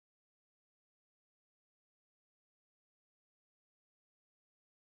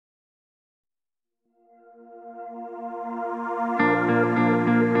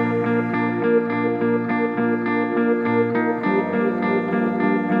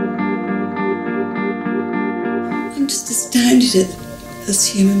surrounded it as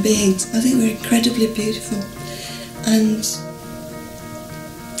human beings. I think we're incredibly beautiful and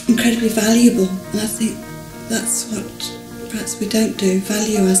incredibly valuable, and I think that's what perhaps we don't do,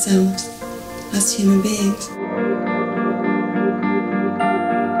 value ourselves as human beings.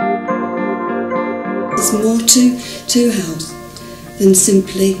 There's more to health than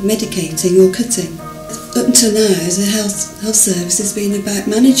simply medicating or cutting. Up until now, the health service has been about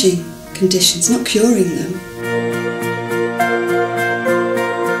managing conditions, not curing them.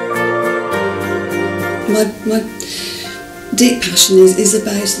 My deep passion is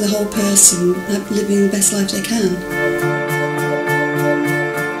about the whole person living the best life they can.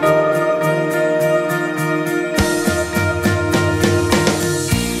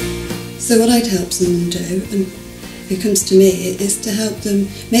 So what I'd help someone do, and who comes to me, is to help them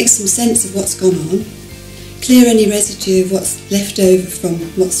make some sense of what's gone on, clear any residue of what's left over from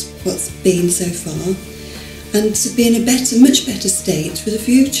what's been so far, and to be in a much better state for the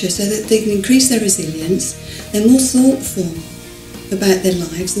future, so that they can increase their resilience. They're more thoughtful about their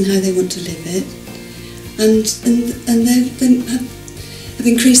lives and how they want to live it, and they have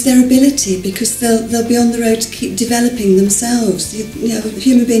increased their ability, because they'll be on the road to keep developing themselves. You know, a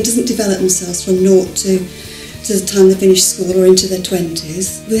human being doesn't develop themselves from naught to the time they finish school or into their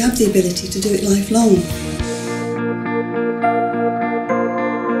 20s. We have the ability to do it lifelong.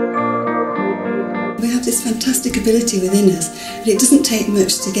 We have this fantastic ability within us, but it doesn't take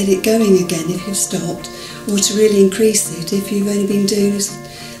much to get it going again if you've stopped, or to really increase it if you've only been doing it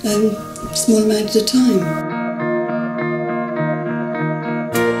a small amount at a time.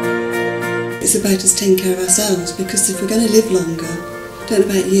 It's about us taking care of ourselves, because if we're going to live longer, I don't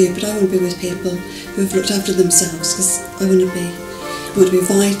know about you, but I want to be with people who have looked after themselves, because I want to be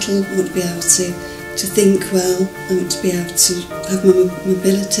vital, I want to be able to think well, I want to be able to have my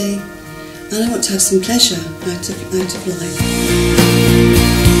mobility, and I want to have some pleasure out of life.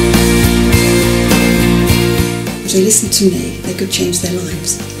 If they listen to me, they could change their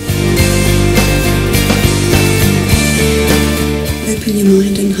lives. Open your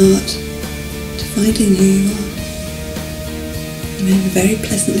mind and heart to finding who you are. You may be very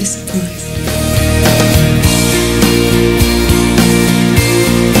pleasantly surprised.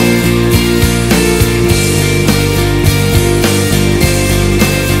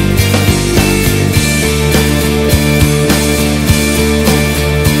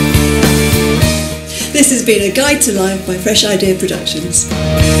 This has been A Guide to Life by Fresh Idea Productions.